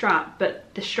remove the strap,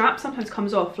 but the strap sometimes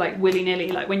comes off like willy-nilly,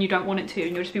 like when you don't want it to,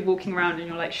 and you'll just be walking around and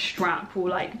your like strap will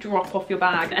like drop off your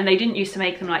bag. And they didn't used to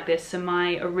make them like this, so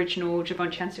my original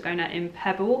Givenchy Antigona in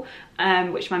Pebble,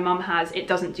 which my mum has, it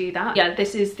doesn't do that. Yeah,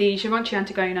 this is the Givenchy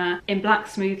Antigona in black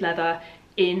smooth leather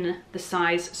in the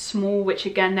size small, which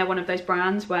again, they're one of those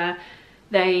brands where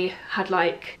they had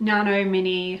like nano,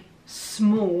 mini,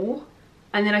 small,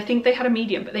 and then I think they had a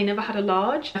medium, but they never had a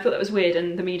large. I thought that was weird,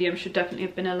 and the medium should definitely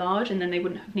have been a large, and then they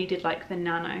wouldn't have needed like the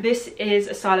nano. This is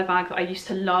a style of bag that I used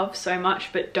to love so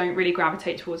much, but don't really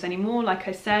gravitate towards anymore, like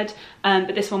I said.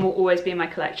 But this one will always be in my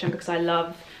collection because I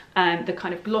love the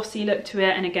kind of glossy look to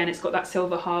it. And again, it's got that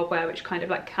silver hardware, which kind of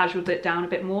like casualed it down a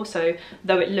bit more. So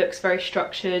though it looks very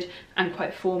structured and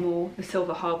quite formal, the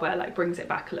silver hardware like brings it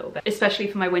back a little bit. Especially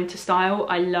for my winter style,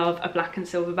 I love a black and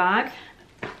silver bag.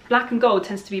 Black and gold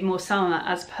tends to be more summer,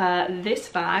 as per this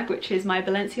bag, which is my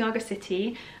Balenciaga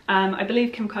City. I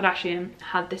believe Kim Kardashian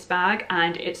had this bag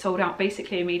and it sold out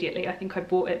basically immediately. I think I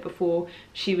bought it before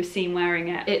she was seen wearing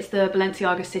it. It's the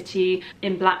Balenciaga City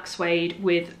in black suede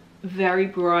with very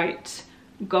bright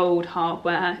gold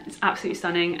hardware. It's absolutely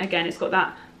stunning. Again, it's got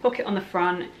that pocket on the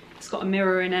front. It's got a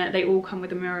mirror in it. They all come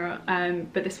with a mirror,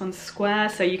 but this one's square,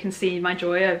 so you can see my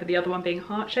joy over the other one being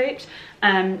heart-shaped.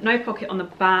 No pocket on the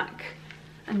back.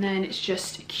 And then it's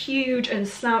just huge and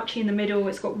slouchy in the middle.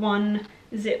 It's got one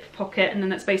zip pocket, and then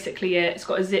that's basically it. It's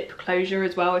got a zip closure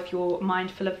as well if you're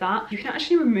mindful of that. You can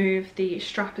actually remove the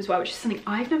strap as well, which is something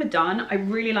I've never done. I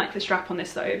really like the strap on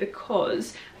this though,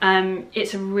 because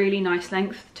it's a really nice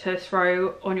length to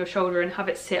throw on your shoulder and have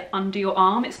it sit under your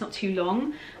arm. It's not too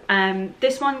long.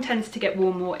 This one tends to get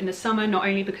worn more in the summer, not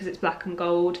only because it's black and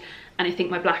gold, and I think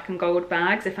my black and gold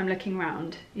bags, if I'm looking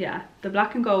around, yeah, the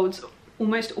black and golds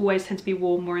almost always tend to be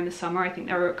worn more in the summer. I think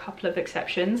there are a couple of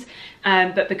exceptions,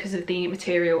 but because of the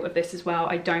material of this as well,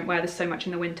 I don't wear this so much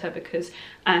in the winter because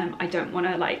I don't want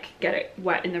to like get it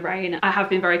wet in the rain. I have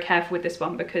been very careful with this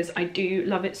one because I do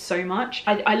love it so much.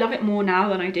 I love it more now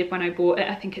than I did when I bought it.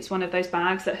 I think it's one of those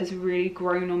bags that has really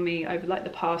grown on me over like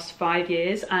the past 5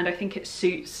 years, and I think it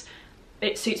suits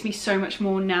me so much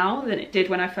more now than it did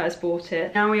when I first bought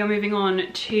it. Now we are moving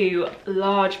on to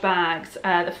large bags.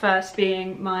 The first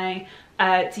being my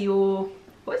Dior,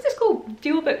 what is this called?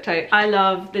 Dior book tote. I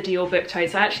love the Dior book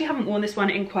totes. I actually haven't worn this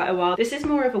one in quite a while. This is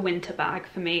more of a winter bag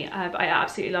for me, but I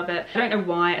absolutely love it. I don't know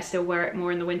why I still wear it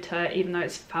more in the winter, even though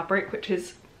it's fabric, which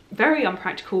is very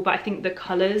unpractical, but I think the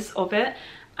colours of it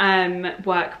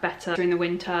work better during the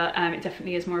winter. It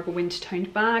definitely is more of a winter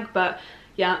toned bag, but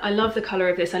yeah, I love the colour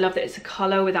of this. I love that it's a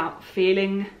colour without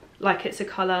feeling like it's a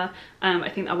colour. I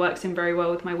think that works in very well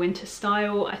with my winter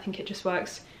style. I think it just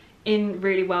works in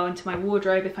really well into my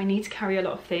wardrobe if I need to carry a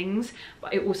lot of things,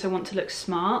 but I also want to look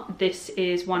smart. This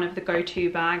is one of the go-to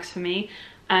bags for me.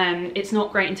 It's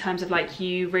not great in terms of like,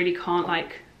 you really can't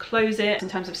like close it. In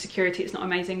terms of security, it's not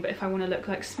amazing, but if I want to look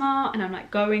like smart and I'm like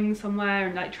going somewhere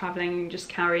and like traveling and just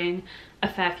carrying a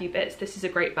fair few bits, this is a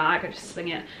great bag. I just sling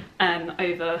it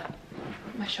over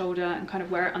my shoulder and kind of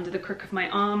wear it under the crook of my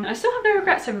arm. I still have no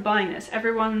regrets over buying this.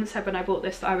 Everyone said when I bought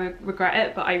this that I would regret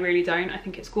it, but I really don't. I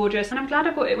think it's gorgeous, and I'm glad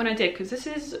I bought it when I did, because this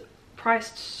is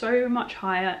priced so much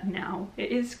higher now.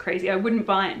 It is crazy. I wouldn't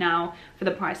buy it now for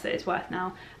the price that it's worth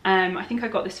now. I think I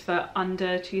got this for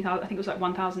under 2,000, I think it was like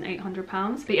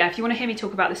 £1,800. But yeah, if you want to hear me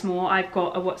talk about this more, I've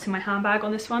got a what's in my handbag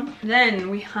on this one. Then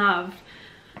we have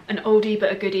an oldie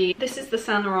but a goodie. This is the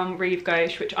Saint Laurent Rive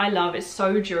Gauche, which I love. It's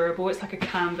so durable. It's like a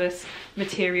canvas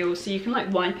material, so you can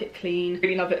like wipe it clean.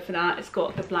 Really love it for that. It's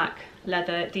got the black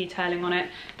leather detailing on it.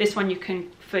 This one you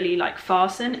can fully like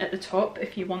fasten at the top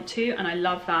if you want to, and I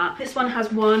love that. This one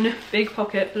has one big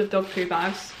pocket full of dog food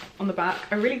bags on the back.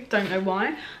 I really don't know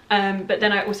why, but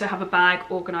then I also have a bag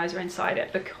organizer inside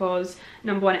it because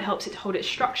number one, it helps it to hold its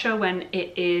structure when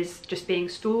it is just being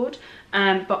stored,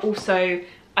 but also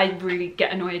I really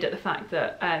get annoyed at the fact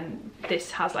that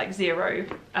this has like 0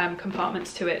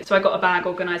 compartments to it. So I got a bag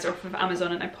organizer off of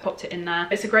Amazon and I popped it in there.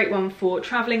 It's a great one for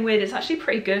traveling with. It's actually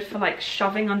pretty good for like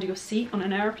shoving under your seat on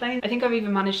an aeroplane. I think I've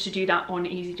even managed to do that on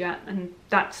EasyJet, and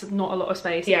that's not a lot of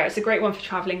space. Yeah, it's a great one for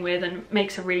traveling with and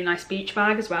makes a really nice beach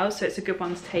bag as well. So it's a good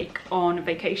one to take on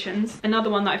vacations. Another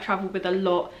one that I've traveled with a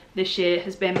lot this year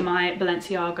has been my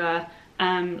Balenciaga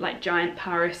like giant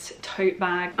Paris tote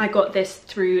bag. I got this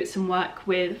through some work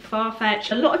with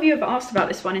Farfetch. A lot of you have asked about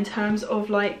this one in terms of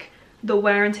like the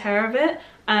wear and tear of it.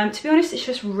 To be honest, it's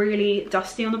just really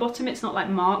dusty on the bottom. It's not like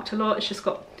marked a lot, it's just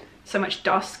got so much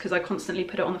dust because I constantly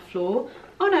put it on the floor.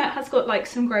 Oh no, it has got like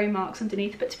some grey marks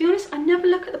underneath, but to be honest, I never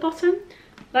look at the bottom.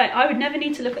 Like, I would never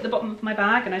need to look at the bottom of my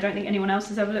bag, and I don't think anyone else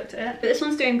has ever looked at it. But this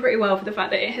one's doing pretty well for the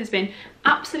fact that it has been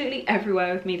absolutely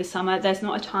everywhere with me this summer. There's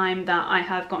not a time that I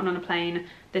have gotten on a plane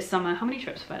this summer. How many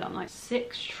trips have I done? Like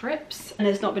 6 trips. And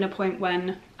there's not been a point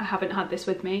when I haven't had this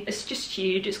with me. It's just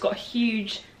huge. It's got a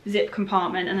huge zip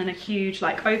compartment and then a huge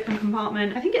like open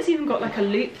compartment. I think it's even got like a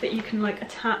loop that you can like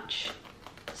attach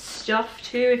stuff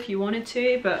to if you wanted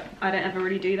to, but I don't ever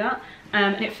really do that.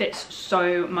 And it fits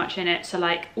so much in it. So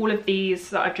like all of these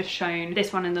that I've just shown,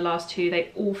 this one and the last 2,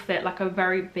 they all fit like a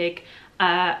very big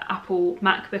Apple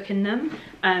MacBook in them,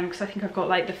 because I think I've got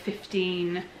like the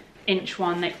 15-inch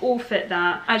one. They all fit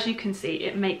that. As you can see,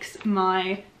 it makes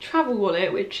my travel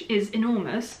wallet, which is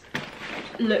enormous,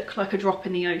 look like a drop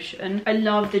in the ocean. I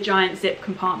love the giant zip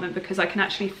compartment because I can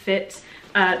actually fit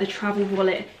the travel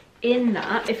wallet in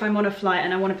that if I'm on a flight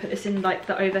and I want to put this in like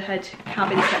the overhead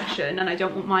cabin section and I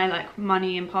don't want my like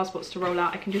money and passports to roll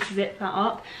out, I can just zip that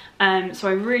up. So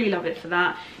I really love it for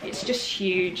that. It's just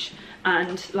huge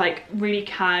and like really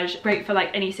cash, great for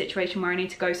like any situation where I need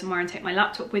to go somewhere and take my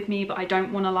laptop with me, but I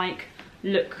don't want to like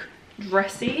look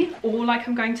dressy or like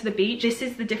I'm going to the beach. This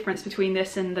is the difference between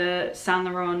this and the Saint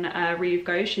Laurent Rive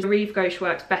Gauche. The Rive Gauche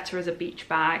works better as a beach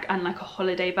bag and like a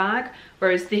holiday bag,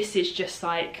 whereas this is just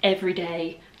like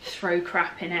everyday throw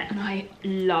crap in it, and I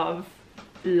love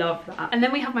that. And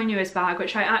then we have my newest bag,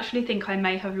 which I actually think I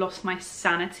may have lost my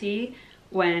sanity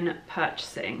when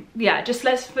purchasing. Yeah, just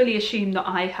let's fully assume that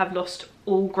I have lost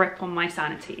all grip on my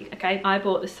sanity, okay? I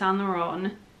bought the Saint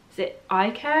Laurent, is it eye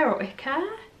care or Icare?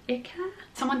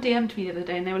 Someone DM'd me the other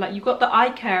day and they were like, you got the eye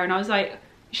care, and I was like,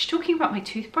 she's talking about my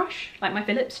toothbrush, like my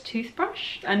Philips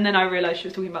toothbrush. And then I realized she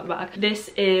was talking about the bag. This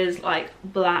is like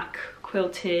black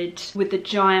quilted with the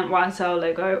giant YSL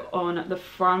logo on the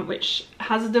front, which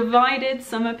has divided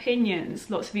some opinions.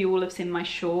 Lots of you all have seen my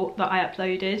short that I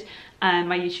uploaded,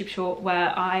 my YouTube short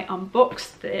where I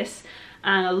unboxed this,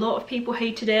 and a lot of people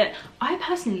hated it. I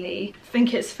personally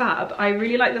think it's fab. I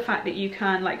really like the fact that you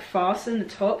can like fasten the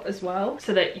top as well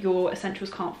so that your essentials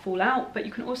can't fall out, but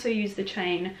you can also use the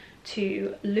chain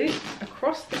to loop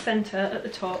across the center at the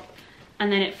top,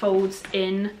 and then it folds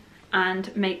in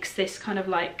and makes this kind of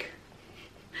like,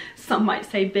 some might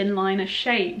say bin liner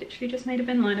shape. Literally just made a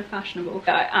bin liner fashionable.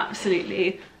 I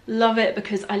absolutely love it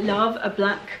because I love a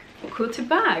black quilted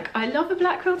bag. I love a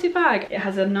black quilted bag. It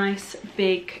has a nice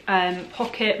big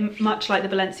pocket, much like the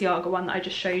Balenciaga one that I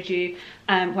just showed you,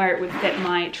 where it would fit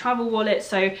my travel wallet.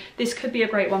 So this could be a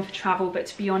great one for travel, but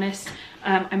to be honest,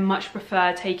 I much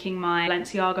prefer taking my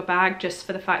Balenciaga bag just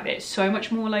for the fact that it's so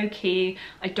much more low-key.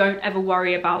 I don't ever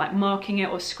worry about like marking it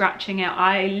or scratching it.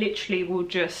 I literally will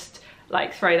just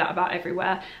like throw that about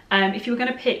everywhere. If you were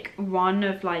going to pick one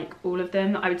of like all of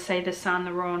them, I would say the Saint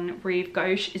Laurent Rive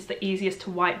Gauche is the easiest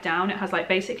to wipe down. It has like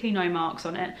basically no marks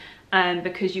on it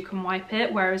because you can wipe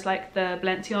it, whereas like the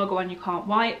Balenciaga one you can't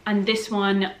wipe. And this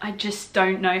one, I just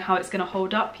don't know how it's going to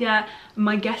hold up yet.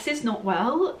 My guess is not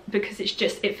well, because it's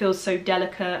just, it feels so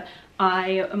delicate.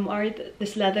 I am worried that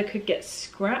this leather could get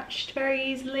scratched very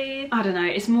easily. I don't know,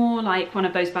 it's more like one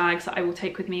of those bags that I will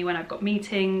take with me when I've got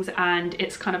meetings, and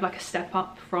it's kind of like a step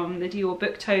up from the Dior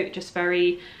book tote, just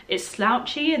very, it's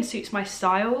slouchy and suits my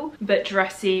style, but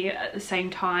dressy at the same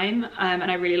time,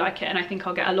 and I really like it, and I think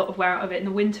I'll get a lot of wear out of it in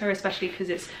the winter, especially because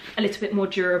it's a little bit more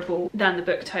durable than the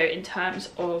book tote in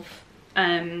terms of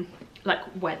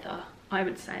like weather, I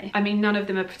would say. I mean, none of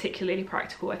them are particularly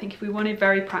practical. I think if we wanted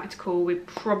very practical, we'd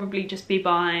probably just be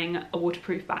buying a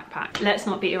waterproof backpack. Let's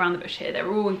not beat around the bush here. They're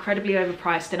all incredibly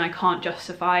overpriced and I can't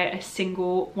justify a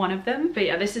single one of them. But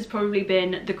yeah, this has probably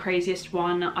been the craziest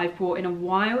one I've bought in a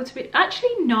while to be.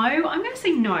 Actually, no, I'm gonna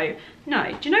say no.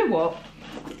 No, do you know what?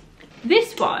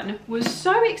 This one was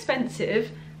so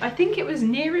expensive. I think it was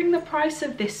nearing the price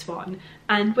of this one.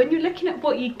 And when you're looking at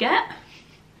what you get,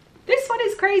 this one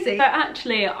is crazy. So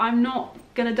actually, I'm not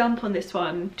gonna dump on this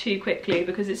one too quickly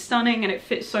because it's stunning and it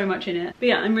fits so much in it. But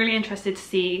yeah, I'm really interested to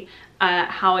see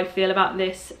how I feel about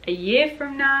this a year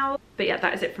from now. But yeah,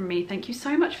 that is it from me. Thank you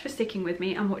so much for sticking with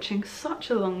me and watching such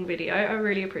a long video. I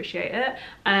really appreciate it.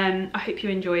 I hope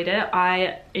you enjoyed it.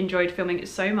 I enjoyed filming it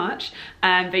so much.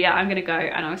 But yeah, I'm gonna go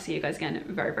and I'll see you guys again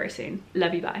very, very soon.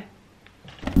 Love you, bye.